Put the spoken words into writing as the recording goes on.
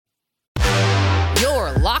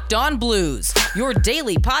Locked On Blues, your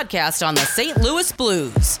daily podcast on the St. Louis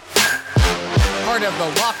Blues. Part of the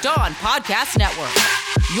Locked On Podcast Network,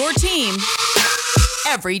 your team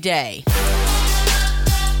every day.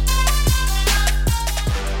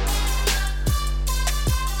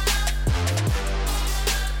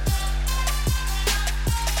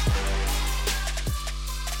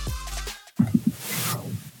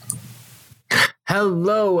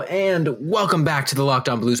 Hello and welcome back to the Locked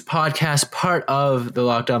On Blues podcast, part of the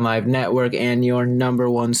Locked On Live Network and your number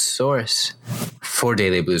one source for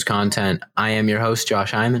daily Blues content. I am your host,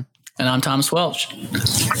 Josh Hyman. And I'm Thomas Welch.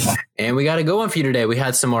 And we got a good one for you today. We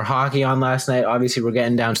had some more hockey on last night. Obviously, we're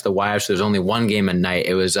getting down to the wire, so there's only one game a night.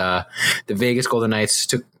 It was the Vegas Golden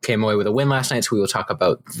Knights came away with a win last night, so we will talk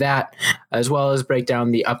about that, as well as break down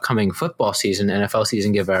the upcoming football season, NFL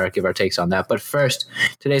season, give our takes on that. But first,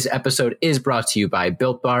 today's episode is brought to you by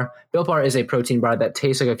Built Bar. Built Bar is a protein bar that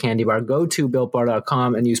tastes like a candy bar. Go to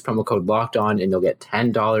BuiltBar.com and use promo code LOCKEDON, and you'll get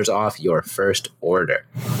 $10 off your first order.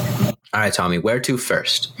 All right, Tommy, where to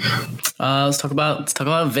first? Let's talk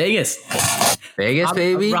about Vegas. Vegas,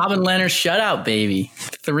 baby. Robin Lehner shutout, baby.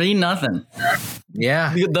 3-0.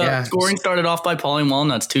 Yeah. The scoring started off by Paulie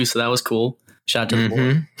Walnuts too, so that was cool. Shout out to the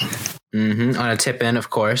board. On a tip in, of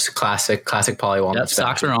course. Classic Paulie Walnuts. Yep,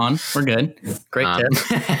 socks are on. We're good. Great tip.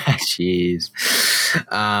 Jeez.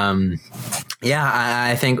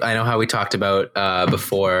 I think I know how we talked about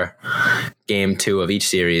before game 2 of each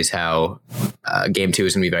series, how game 2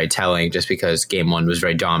 is going to be very telling just because game 1 was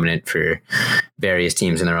very dominant for various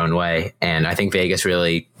teams in their own way. And I think Vegas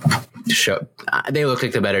really they looked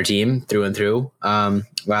like the better team through and through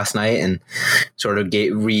last night, and sort of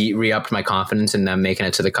re-upped my confidence in them making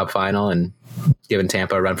it to the Cup final and giving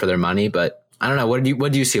Tampa a run for their money. But I don't know. What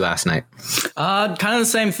did you see last night? Kind of the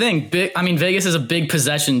same thing. Vegas is a big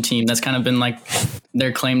possession team. That's kind of been like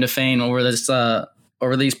their claim to fame over these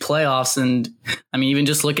playoffs. And I mean, even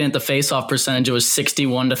just looking at the faceoff percentage, it was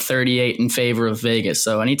 61-38 in favor of Vegas.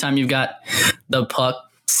 So anytime you've got the puck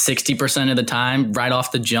 60% of the time right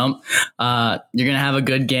off the jump, you're going to have a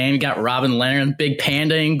good game. You got Robin Lehner, big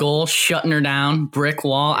panda in goal, shutting her down, brick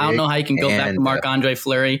wall. I don't know how you can go back to Marc-Andre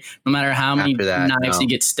Fleury, no matter how many knives he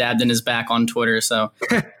gets stabbed in his back on Twitter. So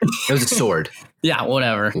it was a sword. Yeah,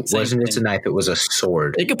 whatever. It wasn't just a knife. It was a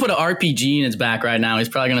sword. They could put an RPG in his back right now. He's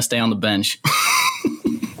probably going to stay on the bench.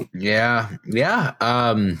 Yeah.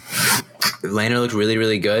 Lehner looked really,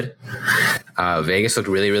 really good. Vegas looked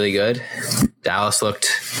really, really good. Dallas looked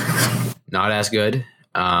not as good.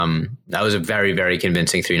 That was a very, very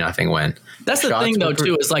convincing 3-0 win. That's the thing, though,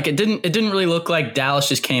 too. Is like it didn't really look like Dallas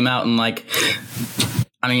just came out and like.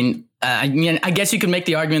 I mean, I guess you could make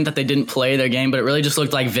the argument that they didn't play their game, but it really just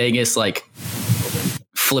looked like Vegas like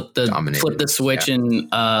flipped the switch and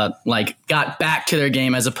got back to their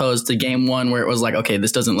game, as opposed to game 1 where it was like, okay,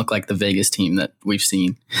 this doesn't look like the Vegas team that we've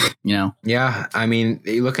seen, you know? Yeah. I mean,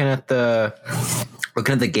 looking at the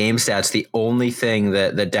game stats, the only thing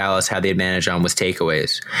that Dallas had the advantage on was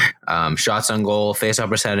takeaways. Shots on goal, faceoff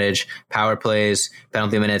percentage, power plays,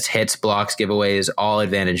 penalty minutes, hits, blocks, giveaways, all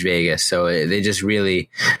advantage Vegas. So they just really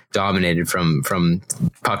dominated from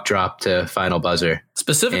puck drop to final buzzer.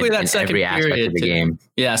 Specifically that second every aspect period of the game.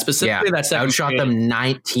 Yeah, specifically that second outshot period. them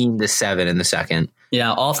 19-7 in the second.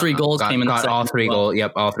 Yeah, all 3 goals came in the second. All 3 goals.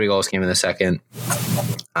 Yep, all 3 goals came in the second.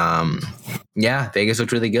 Vegas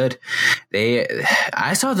looked really good.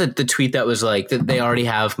 I saw the tweet that was like that they already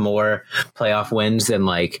have more playoff wins than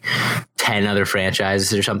like 10 other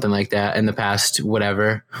franchises or something like that in the past,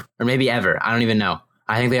 whatever, or maybe ever. I don't even know.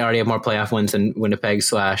 I think they already have more playoff wins than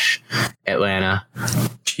Winnipeg/Atlanta.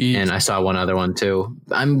 Jeez. And I saw one other one too.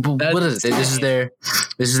 What is it? This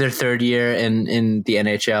is their third year in the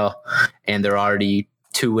NHL, and they're already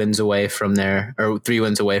 3 wins away from their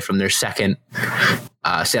second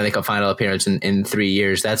Stanley Cup final appearance in 3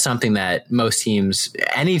 years. That's something that most teams,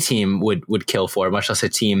 any team would kill for, much less a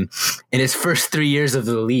team in its first 3 years of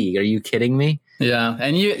the league. Are you kidding me? Yeah,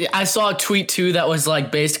 and I saw a tweet too that was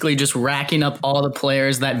like basically just racking up all the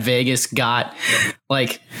players that Vegas got.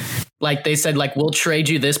 Like they said, like, we'll trade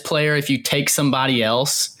you this player if you take somebody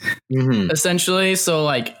else, essentially. So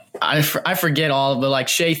like I forget all, but like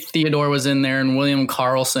Shea Theodore was in there and William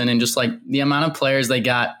Karlsson, and just like the amount of players they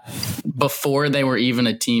got before they were even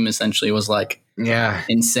a team essentially was like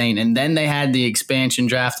insane. And then they had the expansion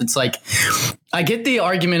draft. It's like, I get the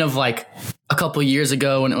argument of like a couple years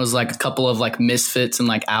ago when it was like a couple of like misfits and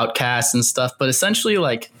like outcasts and stuff, but essentially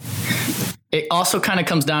like it also kind of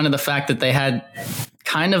comes down to the fact that they had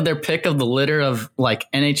kind of their pick of the litter of like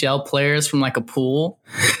NHL players from like a pool.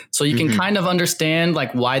 So you can kind of understand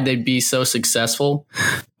like why they'd be so successful.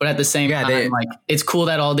 But at the same time, like it's cool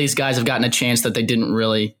that all these guys have gotten a chance that they didn't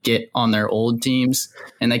really get on their old teams,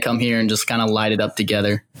 and they come here and just kind of light it up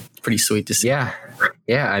together. It's pretty sweet to see. Yeah.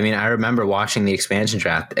 Yeah. I mean, I remember watching the expansion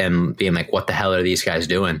draft and being like, what the hell are these guys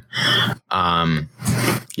doing?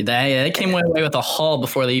 They came away with a haul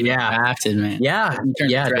before they even drafted, man. Yeah.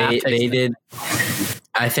 They did.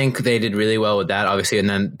 I think they did really well with that, obviously. And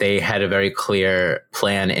then they had a very clear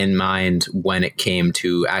plan in mind when it came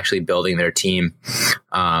to actually building their team.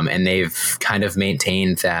 And they've kind of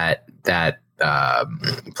maintained that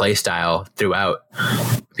play style throughout,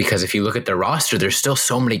 because if you look at their roster, there's still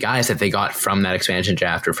so many guys that they got from that expansion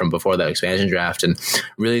draft or from before that expansion draft. And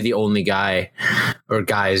really the only guy or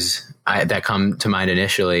guys that come to mind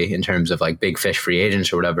initially in terms of like big fish free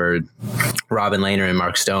agents or whatever, Robin Lehner and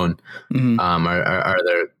Mark Stone are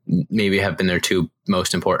their, maybe have been their two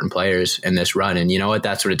most important players in this run. And you know what?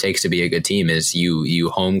 That's what it takes to be a good team, is you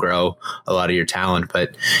home grow a lot of your talent.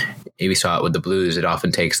 But we saw it with the Blues. It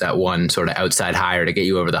often takes that one sort of outside hire to get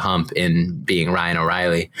you over the hump, in being Ryan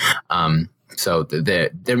O'Reilly. So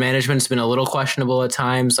their management's been a little questionable at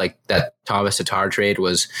times. Like that Thomas Tatar trade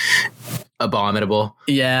was abominable.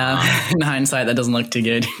 Yeah, in hindsight, that doesn't look too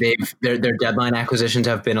good. Their deadline acquisitions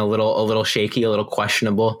have been a little shaky, a little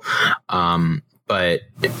questionable. But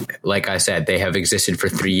like I said, they have existed for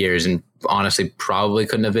 3 years and honestly probably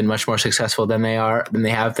couldn't have been much more successful than they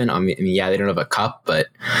have been. I mean, yeah, they don't have a cup, but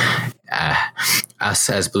us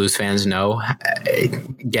as Blues fans know,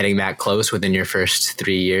 getting that close within your first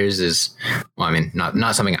 3 years is, well, I mean,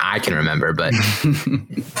 not something I can remember, but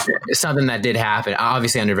it's something that did happen,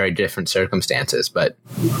 obviously under very different circumstances, but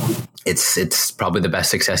it's probably the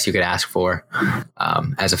best success you could ask for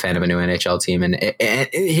as a fan of a new NHL team. And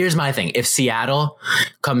here's my thing. If Seattle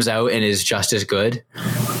comes out and is just as good,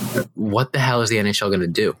 what the hell is the NHL going to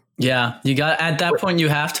do? Yeah, you got, at that point, you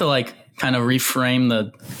have to like kind of reframe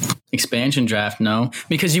the expansion draft, no?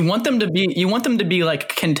 Because you want them to be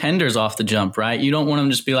like contenders off the jump, right? You don't want them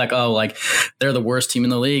to just be like, oh, like they're the worst team in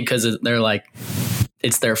the league because they're like,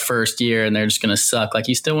 it's their first year and they're just going to suck. Like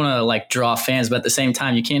you still want to like draw fans, but at the same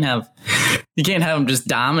time, you can't have them just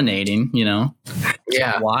dominating, you know?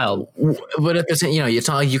 Yeah. It's wild. But at the same, it's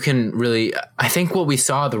not like you can really, I think what we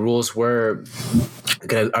saw, the rules are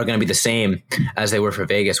going to be the same as they were for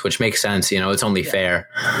Vegas, which makes sense. It's only fair.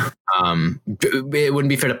 It wouldn't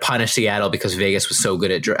be fair to punish Seattle because Vegas was so good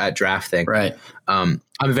at drafting. Right.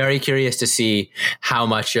 I'm very curious to see how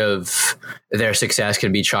much of their success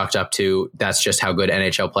can be chalked up to that's just how good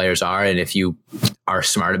NHL players are. And if you are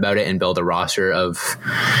smart about it and build a roster of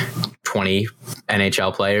 20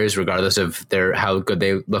 NHL players, regardless of how good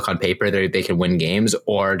they look on paper, they can win games,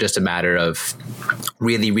 or just a matter of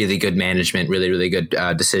really, really good management, really, really good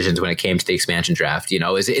decisions when it came to the expansion draft.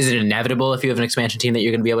 Is it inevitable if you have an expansion team that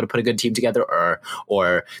you're going to be able to put a good team together,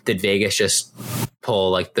 or did Vegas just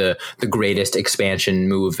pull like the greatest expansion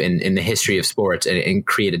move in the history of sports and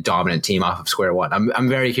create a dominant team off of square one? I'm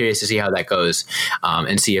very curious to see how that goes,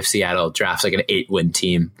 and see if Seattle drafts like an 8-win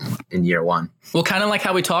team in year one. Well, kind of like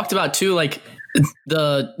how we talked about too, like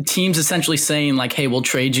the team's essentially saying like, hey, we'll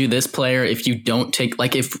trade you this player if you don't take,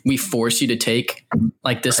 like if we force you to take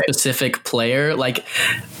like this specific player, like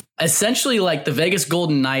essentially like the Vegas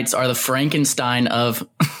Golden Knights are the Frankenstein of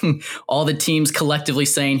all the teams collectively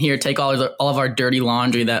saying, here, take all of our dirty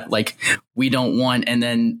laundry that like we don't want. And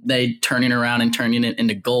then they turning around and turning it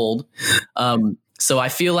into gold. So I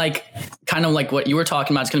feel like kind of like what you were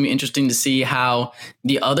talking about, it's going to be interesting to see how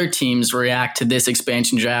the other teams react to this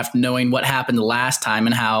expansion draft, knowing what happened last time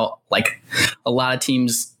and how like a lot of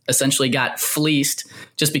teams essentially got fleeced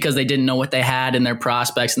just because they didn't know what they had in their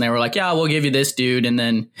prospects. And they were like, yeah, we'll give you this dude. And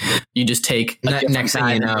then you just take next thing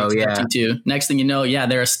you know. Yeah. Next thing you know, yeah,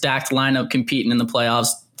 they're a stacked lineup competing in the playoffs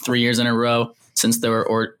 3 years in a row since their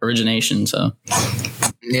origination. So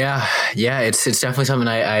yeah, it's definitely something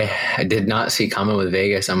I did not see coming with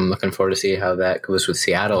Vegas. I'm looking forward to see how that goes with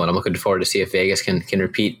Seattle, and I'm looking forward to see if Vegas can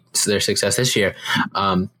repeat their success this year.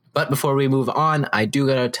 But before we move on, I do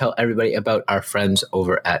got to tell everybody about our friends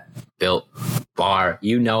over at Built Bar.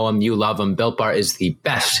 You know them, you love them. Built Bar is the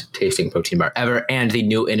best tasting protein bar ever, and the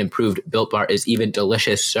new and improved Built Bar is even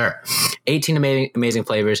delicious, sir. 18 amazing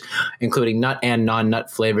flavors, including nut and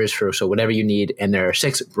non-nut flavors so whatever you need. And there are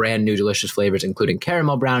 6 brand new delicious flavors, including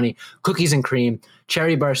caramel brownie, cookies and cream,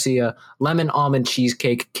 cherry barcia, lemon almond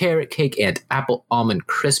cheesecake, carrot cake, and apple almond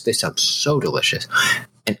crisp. They sound so delicious.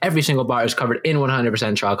 And every single bar is covered in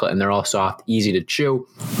 100% chocolate, and they're all soft, easy to chew.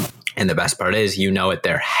 And the best part is,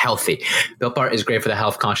 they're healthy. Built Bar is great for the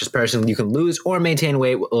health-conscious person. You can lose or maintain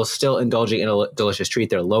weight while still indulging in a delicious treat.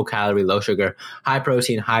 They're low-calorie, low-sugar,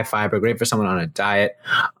 high-protein, high-fiber, great for someone on a diet.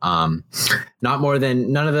 None of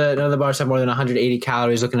the bars have more than 180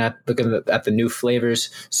 calories. Looking at the new flavors,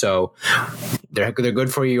 so they're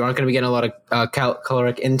good for you. You aren't going to be getting a lot of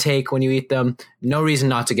caloric intake when you eat them. No reason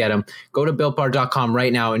not to get them. Go to BuiltBar.com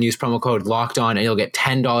right now and use promo code LOCKEDON, and you'll get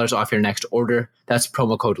 $10 off your next order. That's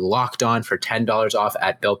promo code LOCKEDON for $10 off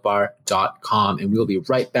at BuiltBar.com, and we'll be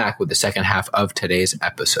right back with the second half of today's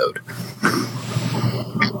episode.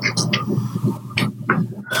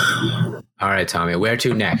 All right, Tommy, where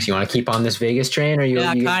to next? You want to keep on this Vegas train, or you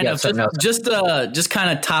kind of just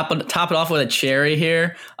kind of top it off with a cherry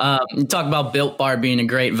here. You talk about Built Bar being a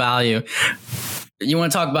great value. You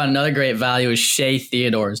want to talk about another great value is Shea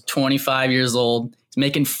Theodore. He's 25 years old. He's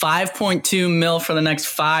making $5.2 million for the next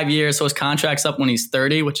 5 years. So his contract's up when he's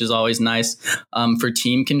 30, which is always nice for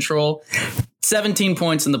team control. 17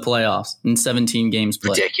 points in the playoffs in 17 games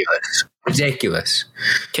played. Ridiculous.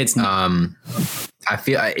 Kids. I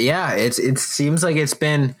feel, it seems like it's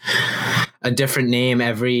been a different name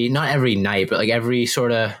not every night, but like every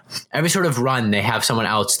sort of run, they have someone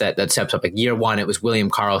else that steps up. Like year one, it was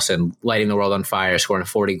William Karlsson lighting the world on fire, scoring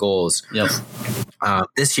 40 goals. Yep.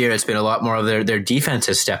 This year, it's been a lot more of their defense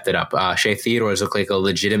has stepped it up. Shea Theodore has looked like a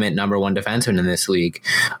legitimate number one defenseman in this league.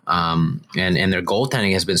 And their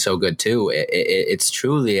goaltending has been so good too. It's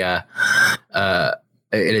truly a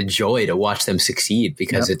joy to watch them succeed,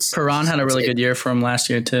 because Perron had a really good year for him last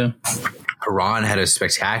year too. Perron had a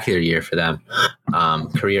spectacular year for them.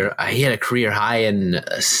 He had a career high in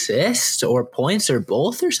assists or points or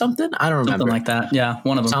both or something. I don't remember. Something like that. Yeah,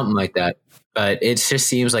 one of them. Something like that. But it just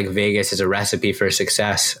seems like Vegas is a recipe for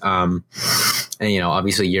success. And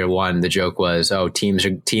obviously year one, the joke was, teams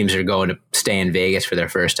are going to stay in Vegas for their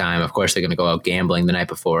first time. Of course, they're going to go out gambling the night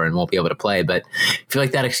before and won't be able to play. But I feel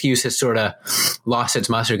like that excuse has sort of lost its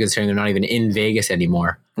muster, considering they're not even in Vegas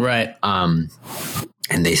anymore. Right.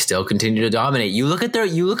 And they still continue to dominate. You look at their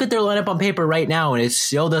lineup on paper right now, and it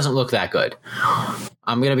still doesn't look that good.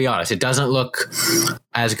 I'm going to be honest. It doesn't look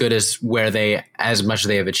as good as as much as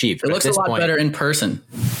they have achieved. It looks a lot better in person.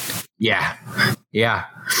 Yeah.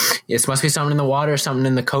 It must be something in the water, something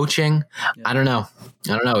in the coaching. Yeah. I don't know.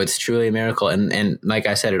 It's truly a miracle. And like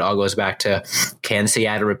I said, it all goes back to, can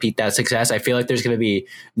Seattle repeat that success? I feel like there's going to be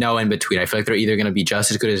no in between. I feel like they're either going to be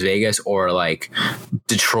just as good as Vegas or like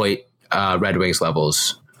Detroit Red Wings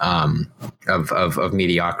levels of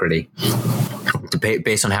mediocrity,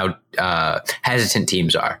 based on how hesitant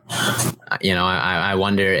teams are. I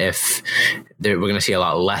wonder if we're going to see a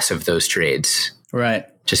lot less of those trades. Right.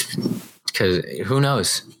 Just because who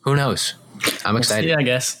knows? I'm excited. Yeah, I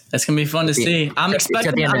guess that's going to be fun to see. I'm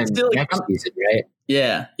expecting next season, right?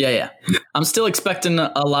 Yeah. I'm still expecting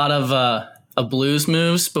a lot of Blues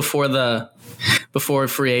moves before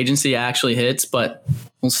free agency actually hits, but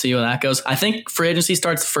we'll see where that goes. I think free agency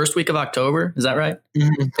starts the first week of October. Is that right?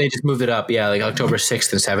 Mm-hmm. They just moved it up. Yeah, like October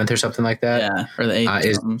 6th and 7th or something like that. Yeah, or the 8th.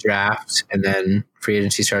 Is draft, and then free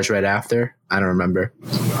agency starts right after. I don't remember.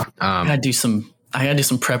 I gotta do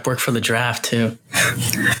some prep work for the draft too.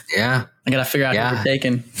 Yeah. I gotta figure out who we're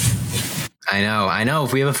taking. I know.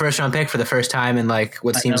 If we have a first round pick for the first time in like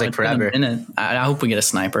what seems like forever. I hope we get a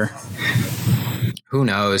sniper. Who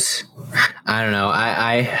knows? I don't know.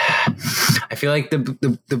 I feel like the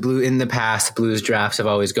blue in the past, the Blues drafts have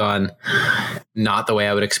always gone not the way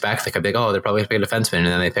I would expect. Like I'm like, they're probably going to pick a defenseman, and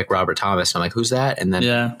then they pick Robert Thomas. And I'm like, who's that? And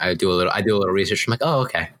then I do a little research. I'm like, oh,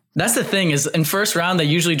 okay. That's the thing is in first round, they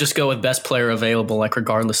usually just go with best player available, like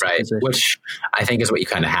regardless of position. Which I think is what you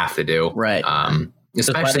kind of have to do. Right.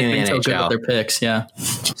 Especially in the NHL. So good with their picks, yeah.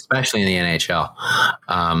 Especially in the NHL.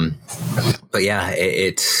 But yeah,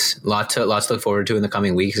 it's lots to look forward to in the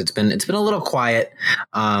coming weeks. It's been a little quiet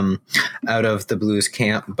out of the Blues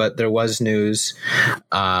camp, but there was news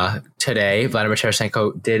today. Vladimir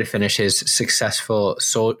Tarasenko did finish his successful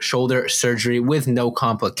shoulder surgery with no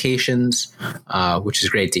complications, which is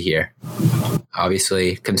great to hear.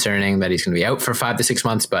 Obviously concerning that he's going to be out for 5 to 6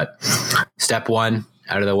 months, but step one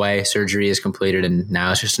out of the way, surgery is completed, and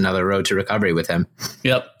now it's just another road to recovery with him.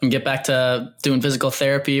 Yep. And get back to doing physical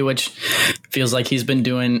therapy, which feels like he's been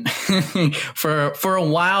doing for a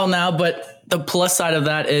while now. But the plus side of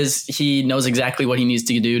that is he knows exactly what he needs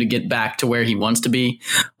to do to get back to where he wants to be.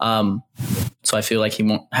 So I feel like he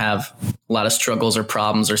won't have a lot of struggles or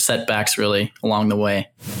problems or setbacks really along the way.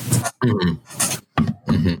 Mm-hmm.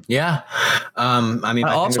 Mm-hmm. Yeah. I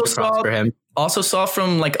also saw for him. Also saw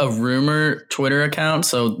from like a rumor Twitter account,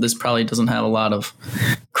 so this probably doesn't have a lot of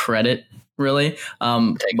credit really.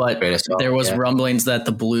 But there was rumblings that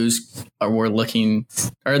the Blues were looking,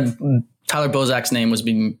 or Tyler Bozak's name was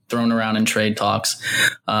being thrown around in trade talks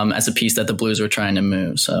as a piece that the Blues were trying to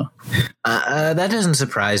move. So that doesn't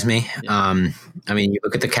surprise me. Yeah. I mean, you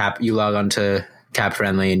look at the cap, you log on to Cap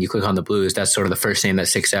Friendly and you click on the Blues. That's sort of the first name that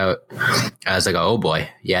sticks out. I was like, oh boy,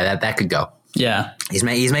 yeah, that could go. Yeah, he's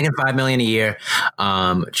making $5 million a year.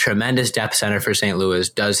 Tremendous depth center for St. Louis.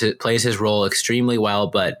 Plays his role extremely well.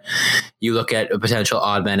 But you look at a potential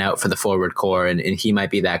odd man out for the forward core, and he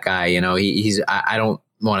might be that guy. You know, I don't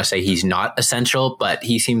want to say he's not essential, but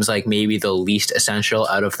he seems like maybe the least essential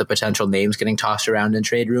out of the potential names getting tossed around in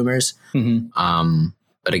trade rumors. Mm-hmm.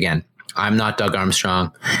 But again, I'm not Doug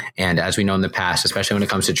Armstrong. And as we know in the past, especially when it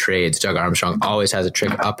comes to trades, Doug Armstrong always has a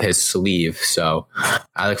trick up his sleeve. So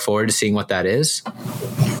I look forward to seeing what that is.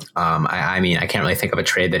 I mean, I can't really think of a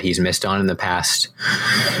trade that he's missed on in the past.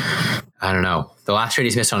 I don't know. The last trade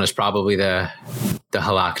he's missed on is probably the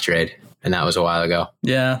Halak trade. And that was a while ago.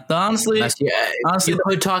 Yeah. Honestly, you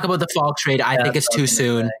could talk about the Falk trade. I think it's too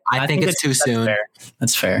soon. I think it's too soon.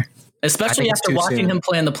 That's fair. Especially after watching him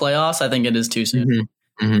play in the playoffs, I think it is too soon. Mm-hmm.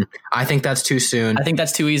 Mm-hmm. I think that's too soon. I think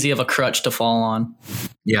that's too easy of a crutch to fall on.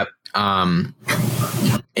 Yep. And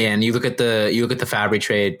you look at the Fabry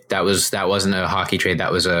trade. That wasn't a hockey trade.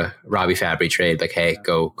 That was a Robbie Fabry trade. Like, hey,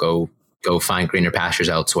 go find greener pastures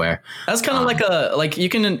elsewhere. That's kind of like you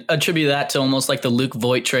can attribute that to almost like the Luke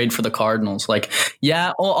Voigt trade for the Cardinals. Like,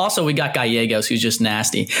 yeah. Well, also we got Gallegos, who's just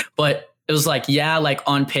nasty, but it was like, yeah, like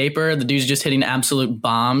on paper, the dude's just hitting absolute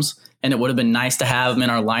bombs. And it would have been nice to have him in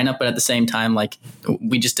our lineup, but at the same time, like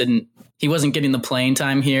he wasn't getting the playing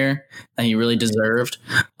time here that he really deserved.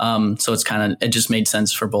 So it just made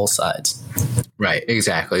sense for both sides. Right,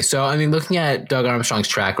 exactly. So, I mean, looking at Doug Armstrong's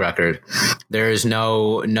track record, there is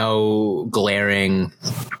no glaring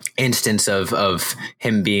instance of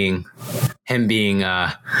him being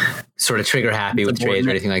sort of trigger happy with trades or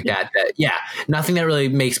anything like that. Nothing that really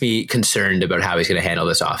makes me concerned about how he's going to handle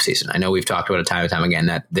this offseason. I know we've talked about it time and time again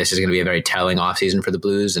that this is going to be a very telling offseason for the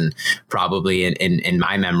Blues, and probably in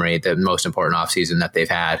my memory the most important offseason that they've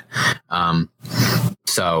had.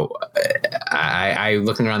 So I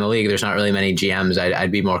looking around the league, there's not really many GMs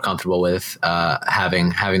I'd be more comfortable with having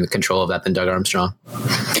the control of that than Doug Armstrong.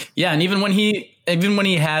 Yeah, and even when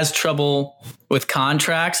he has trouble with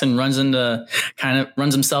contracts and runs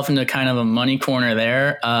himself into kind of a money corner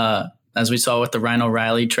there, as we saw with the Ryan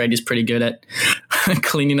O'Reilly trade, he's pretty good at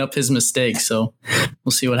cleaning up his mistakes. So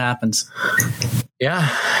we'll see what happens. Yeah.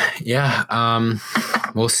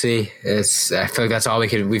 We'll see. I feel like that's all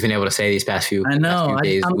we've been able to say these past few. I know.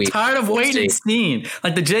 Days, I'm tired of waiting and seeing.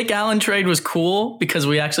 Like the Jake Allen trade was cool because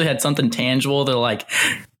we actually had something tangible to like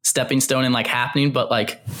stepping stone and like happening, but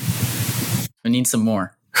like we need some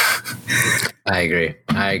more. I agree.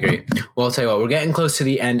 Well, I'll tell you what, we're getting close to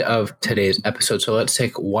the end of today's episode, so let's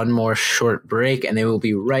take one more short break, and then we'll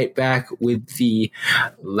be right back with the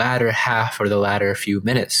latter half or the latter few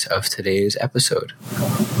minutes of today's episode.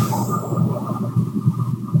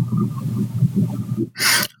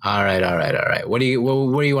 All right. Where do you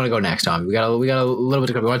want to go next, Tom? We got a little bit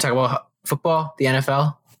to cover. We want to talk about football, the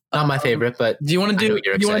NFL. Not my favorite, but do you want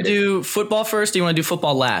to do football first? Or do you want to do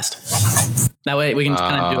football last? That way we can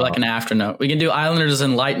kind of do like an after note. We can do Islanders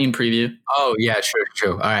and Lightning preview. Oh yeah,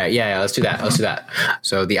 true. All right, yeah. Let's do that.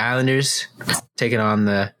 So the Islanders taking on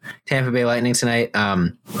the Tampa Bay Lightning tonight.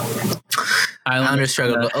 Islanders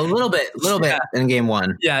struggled a little bit in game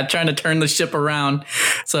one. Yeah, trying to turn the ship around.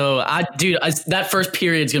 So that first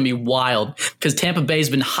period is going to be wild because Tampa Bay's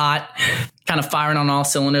been hot, kind of firing on all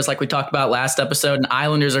cylinders like we talked about last episode, and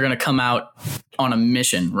Islanders are going to come out on a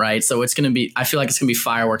mission, right? So it's going to be, I feel like it's going to be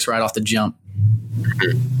fireworks right off the jump.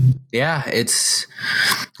 Yeah, it's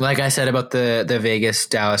like I said about the Vegas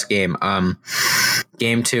Dallas game.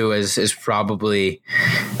 Game 2 is probably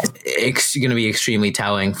going to be extremely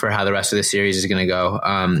telling for how the rest of the series is going to go.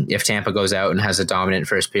 If Tampa goes out and has a dominant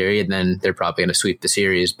first period, then they're probably going to sweep the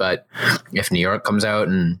series. But if New York comes out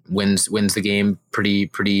and wins the game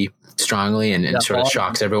pretty strongly and sort of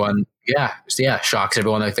shocks everyone. Shocks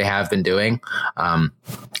everyone like they have been doing. I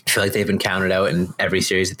feel like they've been counted out in every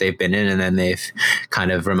series that they've been in, and then they've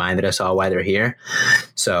kind of reminded us all why they're here.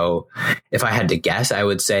 So if I had to guess, I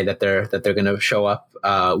would say that they're going to show up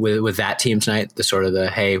with that team tonight. The sort of the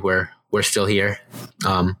hey, we're still here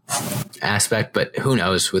aspect, but who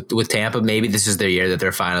knows with Tampa, maybe this is their year that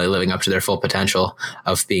they're finally living up to their full potential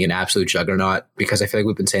of being an absolute juggernaut, because I feel like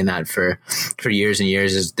we've been saying that for years and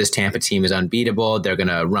years is this Tampa team is unbeatable. They're going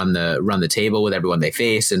to run the table with everyone they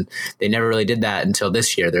face. And they never really did that until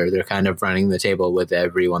this year. They're kind of running the table with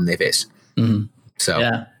everyone they face. Mm-hmm. So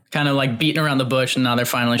yeah. kind of like beating around the bush, and now they're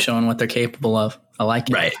finally showing what they're capable of. I like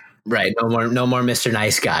it. Right. No more Mr.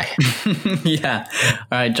 Nice Guy. Yeah.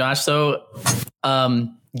 All right, Josh. So,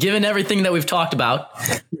 given everything that we've talked about,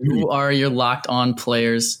 who are your locked on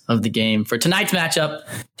players of the game for tonight's matchup?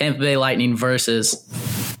 Tampa Bay Lightning versus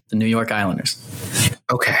the New York Islanders.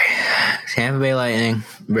 Okay. Tampa Bay Lightning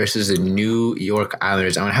versus the New York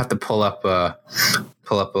Islanders. I'm going to have to pull up a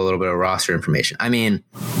little bit of roster information. I mean,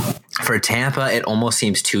 for Tampa, it almost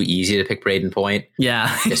seems too easy to pick Braden Point.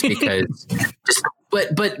 Yeah. Just because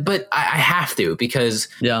but I have to, because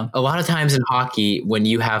a lot of times in hockey, when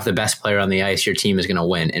you have the best player on the ice, your team is going to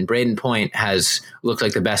win. And Braden Point has looked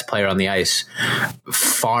like the best player on the ice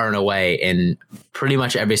far and away in pretty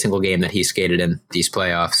much every single game that he skated in these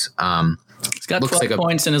playoffs. He's got 12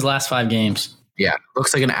 points in his last 5 games. Yeah,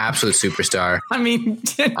 looks like an absolute superstar. I mean,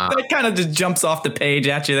 that kind of just jumps off the page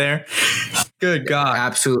at you there. Good God.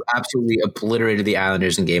 Absolutely obliterated the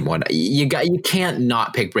Islanders in game 1. You can't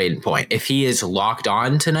not pick Braden Point. If he is locked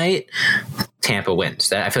on tonight, Tampa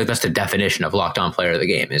wins. I feel like that's the definition of locked on player of the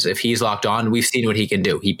game, is if he's locked on, we've seen what he can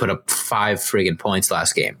do. He put up 5 friggin' points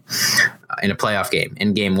last game in a playoff game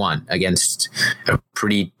in game 1 against a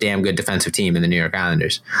pretty damn good defensive team in the New York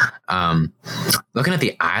Islanders. Looking at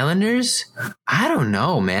the Islanders, I don't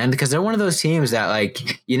know, man, because they're one of those teams that,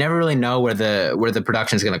 like, you never really know where the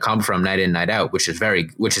production is going to come from night in, night out, which is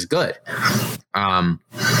good.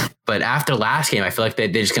 But after last game, I feel like they're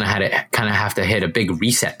just going to kind of have to hit a big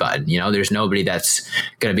reset button. You know, there's nobody that's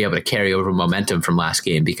going to be able to carry over momentum from last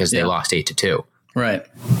game because they lost 8-2. Right.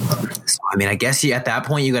 So, I mean, I guess the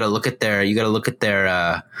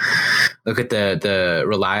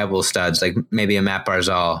reliable studs, like maybe a Matt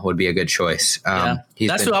Barzal would be a good choice.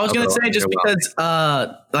 That's what I was going to say, just because,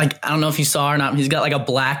 like, I don't know if you saw or not, he's got like a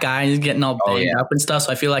black eye, he's getting all banged up and stuff.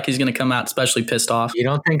 So I feel like he's going to come out especially pissed off. You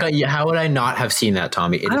don't think, how would I not have seen that,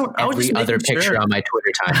 Tommy? It is every other picture on my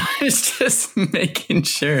Twitter time. It's just making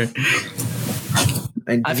sure.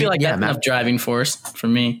 I feel like that's enough driving force for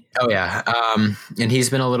me. Oh yeah. And he's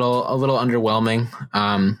been a little underwhelming.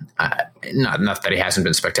 Not enough that he hasn't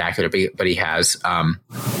been spectacular, but he has.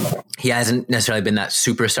 He hasn't necessarily been that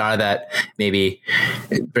superstar that maybe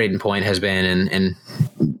Braden Point has been, and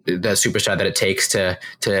the superstar that it takes to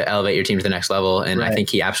elevate your team to the next level. And I think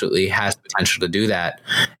he absolutely has the potential to do that.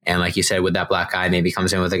 And like you said, with that black eye, maybe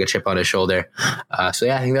comes in with like a chip on his shoulder. So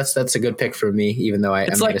yeah, I think that's a good pick for me, even though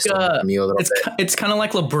it's like a little bit. It's kind of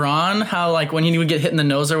like LeBron, how like when he would get hit in the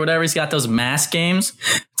nose or whatever, he's got those mask games.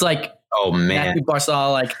 It's like, oh man, Matthew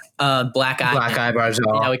Barzal, like black eye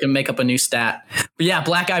Barzal. Yeah, we can make up a new stat. But yeah,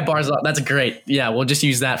 black eye Barzal, that's great. Yeah, we'll just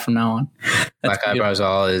use that from now on. Black eye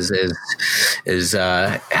Barzal is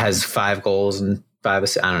has 5 goals and 5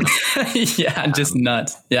 assists. I don't know. Yeah, just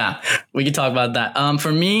nuts. Yeah, we could talk about that.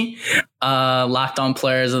 For me, locked on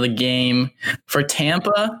players of the game for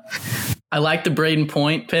Tampa, I like the Braden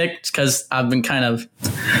Point pick because I've been kind of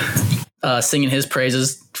singing his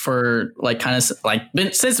praises for like kind of like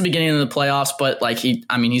since the beginning of the playoffs, but like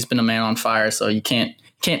he's been a man on fire, so you can't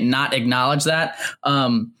not acknowledge that.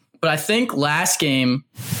 But I think last game,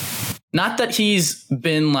 not that he's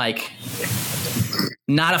been like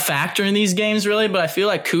not a factor in these games really, but I feel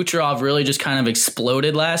like Kucherov really just kind of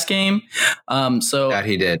exploded last game. So that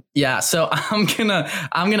he did. Yeah. So I'm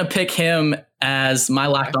gonna pick him as my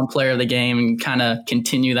locked on player of the game and kind of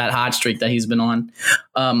continue that hot streak that he's been on.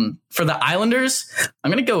 For the Islanders,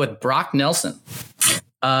 I'm going to go with Brock Nelson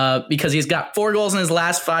because he's got 4 goals in his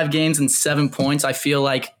last 5 games and 7 points. I feel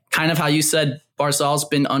like kind of how you said Barzal's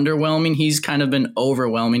been underwhelming. He's kind of been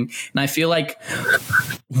overwhelming. And I feel like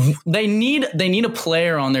they need a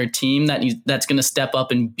player on their team that's going to step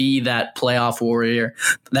up and be that playoff warrior,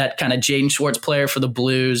 that kind of Jaden Schwartz player for the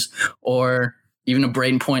Blues, or even a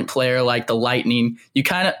Braden Point player like the Lightning. You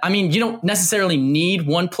don't necessarily need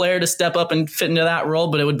one player to step up and fit into that role,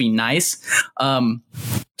 but it would be nice. So I'm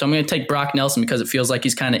going to take Brock Nelson because it feels like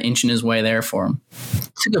he's kind of inching his way there for him.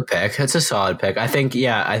 It's a good pick. It's a solid pick. I think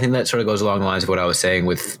that sort of goes along the lines of what I was saying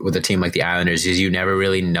with a team like the Islanders, is you never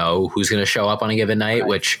really know who's going to show up on a given night,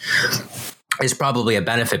 which is probably a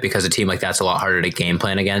benefit because a team like that's a lot harder to game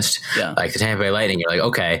plan against. Yeah. Like the Tampa Bay Lightning, you're like,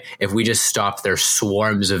 okay, if we just stop their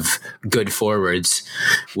swarms of good forwards,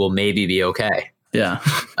 we'll maybe be okay. Yeah.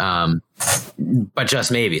 But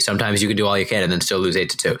just maybe. Sometimes you can do all you can and then still lose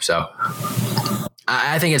 8-2. So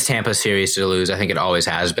I think it's Tampa's series to lose. I think it always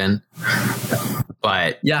has been.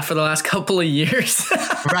 But yeah, for the last couple of years.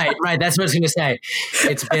 Right. That's what I was going to say.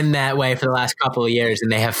 It's been that way for the last couple of years,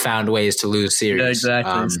 and they have found ways to lose series. Yeah,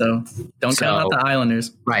 exactly. So don't count out the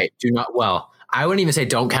Islanders. Right. Do not. Well, I wouldn't even say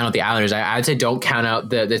don't count out the Islanders. I'd say don't count out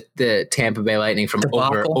the Tampa Bay Lightning from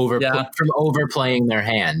overplaying their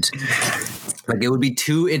hand. Like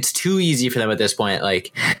it's too easy for them at this point.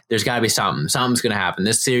 Like there's got to be something. Something's going to happen.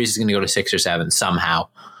 This series is going to go to 6 or 7 somehow.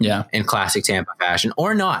 Yeah, in classic Tampa fashion,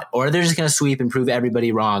 or not, or they're just going to sweep and prove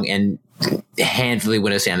everybody wrong and handily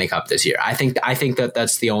win a Stanley Cup this year. I think that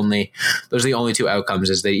those are the only two outcomes,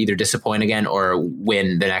 is they either disappoint again or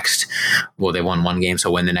win the next, well, they won one game, so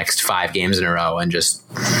win the next 5 games in a row and just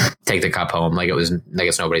take the cup home like it's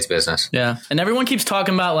nobody's business. Yeah. And everyone keeps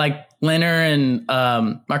talking about like Leonard and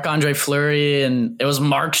Marc-Andre Fleury, and it was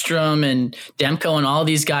Markstrom and Demko and all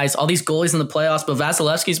these guys, all these goalies in the playoffs, but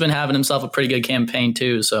Vasilevsky's been having himself a pretty good campaign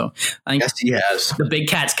too. So I think he has. The Big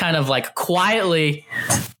Cat's kind of like quietly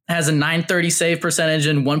has a .930 save percentage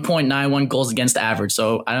and 1.91 goals against average.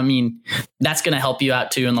 So, I mean, that's going to help you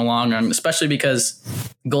out too in the long run, especially because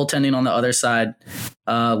goaltending on the other side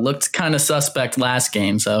looked kind of suspect last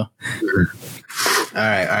game. So, All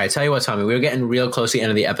right. Tell you what, Tommy, we're getting real close to the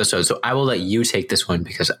end of the episode, so I will let you take this one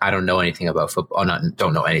because I don't know anything about football.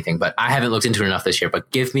 Don't know anything, but I haven't looked into it enough this year. But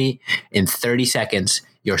give me in 30 seconds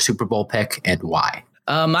your Super Bowl pick and why.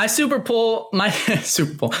 My Super Bowl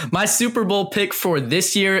pick for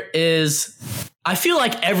this year is, I feel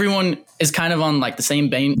like everyone is kind of on like the same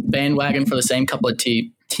bandwagon for the same couple of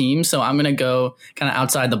teams. So I'm going to go kind of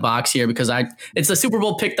outside the box here because it's a Super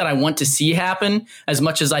Bowl pick that I want to see happen as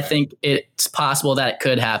much as I think it's possible that it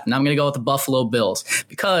could happen. I'm going to go with the Buffalo Bills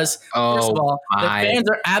because first of all, the fans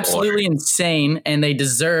are absolutely insane and they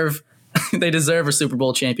deserve a Super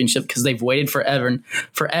Bowl championship because they've waited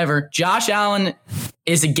forever. Josh Allen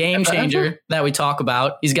is a game changer that we talk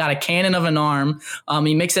about. He's got a cannon of an arm.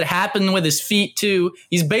 He makes it happen with his feet too.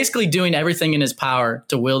 He's basically doing everything in his power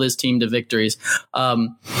to will his team to victories.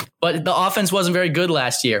 But the offense wasn't very good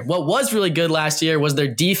last year. What was really good last year was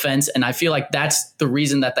their defense, and I feel like that's the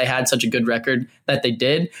reason that they had such a good record that they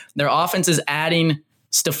did. Their offense is adding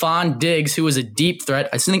Stephon Diggs, who was a deep threat.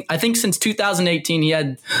 I think since 2018, he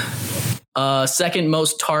had second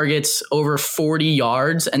most targets over 40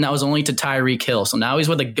 yards, and that was only to Tyreek Hill. So now he's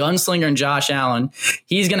with a gunslinger and Josh Allen.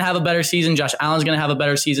 He's going to have a better season. Josh Allen's going to have a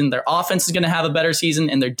better season. Their offense is going to have a better season,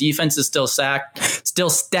 and their defense is still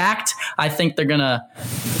stacked. I think they're going to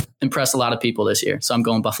impress a lot of people this year. So I'm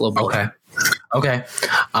going Buffalo Bills. Okay.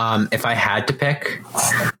 If I had to pick,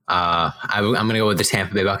 I'm going to go with the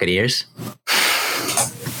Tampa Bay Buccaneers.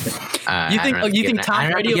 You think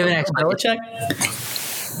Tom Brady over Belichick?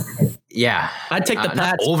 Yeah, I'd take the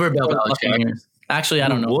Pats over Bill Belichick. Actually, I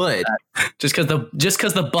don't know. Would just because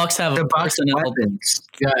the Bucks have the Bucks weapons.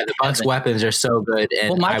 Yeah, the Bucks weapons are so good,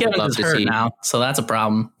 and Mike Evans is hurt now, so that's a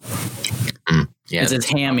problem. Yeah, it's his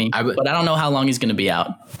hammy, but I don't know how long he's going to be out.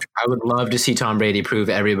 I would love to see Tom Brady prove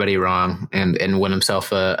everybody wrong and win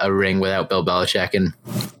himself a ring without Bill Belichick and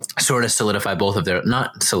sort of solidify both of their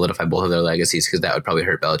legacies, because that would probably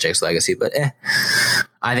hurt Belichick's legacy. But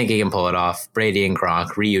I think he can pull it off. Brady and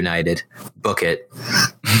Gronk reunited. Book it.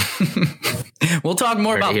 We'll talk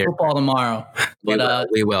more about football tomorrow. But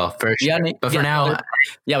we will for sure. But for now,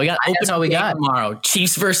 we got open tomorrow.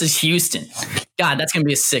 Chiefs versus Houston. God, that's gonna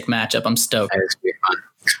be a sick matchup. I'm stoked. That's gonna be fun.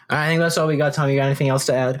 All right, I think that's all we got. Tommy, you got anything else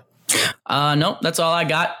to add? No, that's all I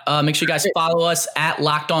got. Make sure you guys follow us at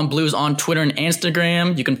Locked On Blues on Twitter and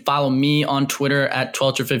Instagram. You can follow me on Twitter at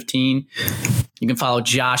 1215. You can follow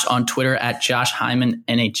Josh on Twitter at Josh Hyman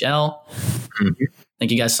NHL. Mm-hmm.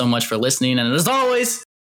 Thank you guys so much for listening. And as always,